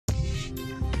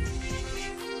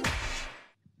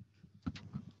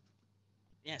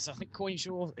Yes, I think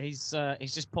Coinshaw he's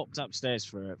just popped upstairs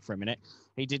for a minute.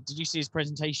 He did. Did you see his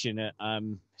presentation at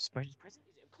is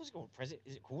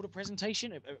it called a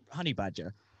presentation? Honey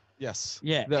Badger. Yes,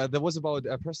 Yeah, that was about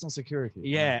personal security.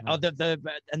 yeah. Oh,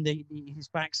 his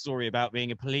backstory about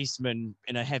being a policeman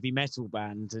in a heavy metal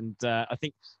band, and I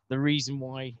think the reason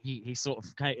why he sort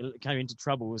of came into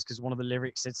trouble was because one of the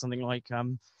lyrics said something like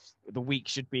the weak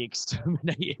should be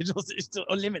exterminated or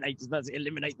eliminated. That's it,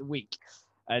 eliminate the weak.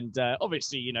 And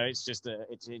obviously, it's just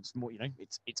it's more,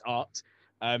 it's art.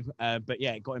 But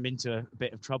yeah, it got him into a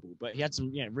bit of trouble. But he had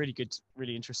some, really good,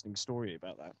 really interesting story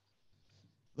about that.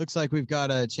 Looks like we've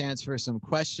got a chance for some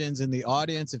questions in the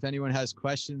audience. If anyone has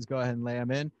questions, go ahead and lay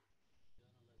them in.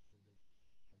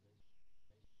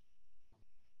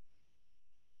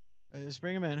 Just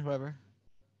bring them in, whoever.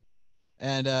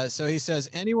 And so he says,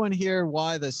 anyone here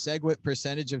why the SegWit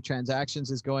percentage of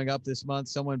transactions is going up this month?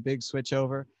 Someone big switch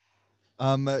over.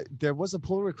 There was a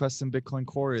pull request in Bitcoin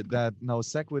Core that now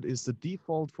SegWit is the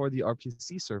default for the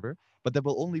RPC server, but that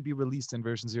will only be released in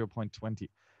version 0.20.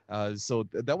 So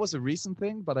that was a recent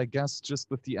thing, but I guess just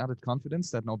with the added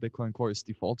confidence that now Bitcoin Core is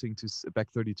defaulting to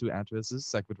Bech32 addresses,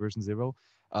 SegWit version 0,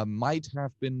 might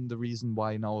have been the reason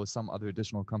why now some other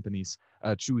additional companies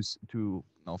choose to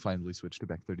now finally switch to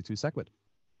Bech32 SegWit.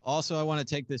 Also, I want to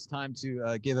take this time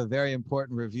to give a very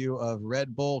important review of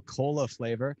Red Bull Cola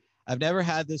flavor. I've never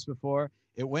had this before.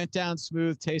 It went down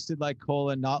smooth, tasted like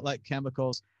cola, not like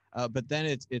chemicals. But then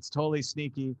it's totally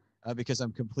sneaky because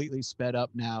I'm completely sped up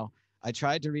now. I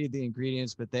tried to read the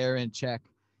ingredients, but they're in Czech.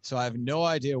 So I have no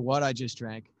idea what I just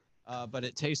drank. But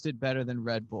it tasted better than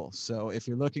Red Bull. So if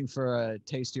you're looking for a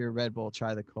tastier Red Bull,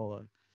 try the cola.